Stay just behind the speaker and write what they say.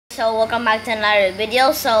so welcome back to another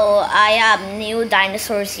video. So I have new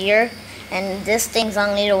dinosaurs here, and this thing's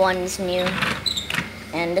only the one that's new.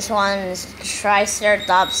 And this one is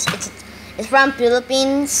triceratops. It's from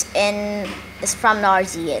Philippines and it's from the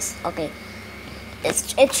RZS. Okay,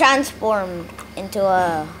 it transformed into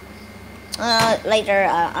a later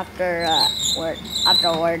afterwards.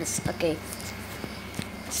 Okay,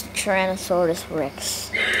 it's Tyrannosaurus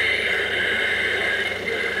Rex.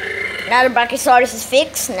 Now the Brachiosaurus is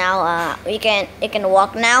fixed. Now it can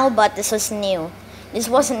walk now, but this was new. This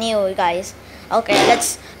was new, guys. Okay,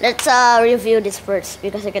 let's review this first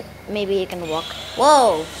because maybe it can walk.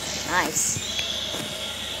 Whoa, nice.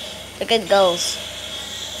 Look at it goes.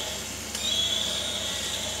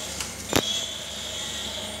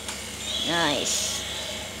 Nice.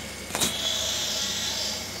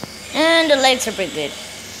 And the legs are pretty good.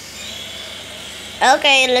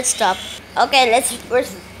 Okay, let's stop. Okay, let's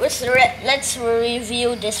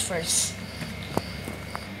review this first.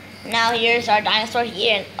 Now here's our dinosaur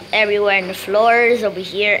here and everywhere in the floors, over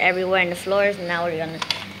here, everywhere in the floors. Now we're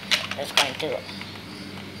just going to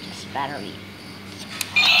just battery.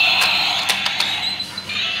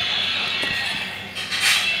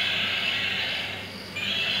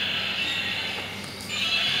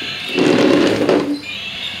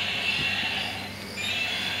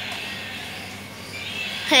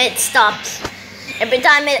 It stops. Every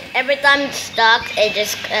time it's stuck,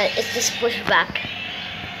 it's just pushed back.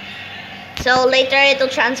 So later it'll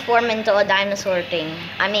transform into a dinosaur thing.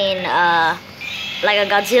 I mean, like a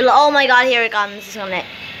Godzilla. Oh my God, here it comes. It's gonna.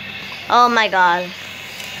 Oh my God,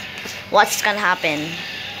 what's gonna happen?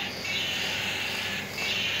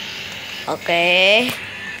 Okay.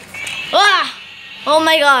 Ah! Oh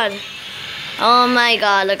my God. Oh my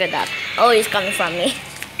God, look at that. Oh, he's coming from me.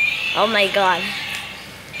 Oh my God.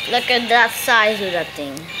 Look at that size of that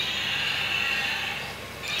thing.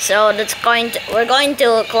 So we're going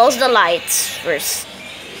to close the lights first.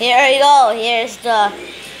 Here you go. Here's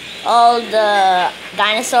all the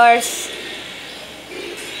dinosaurs.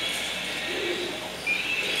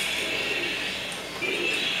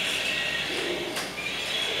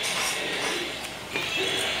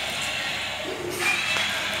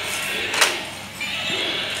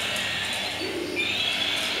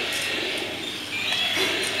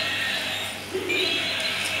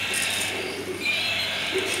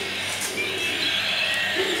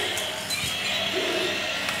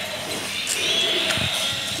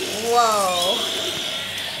 Whoa.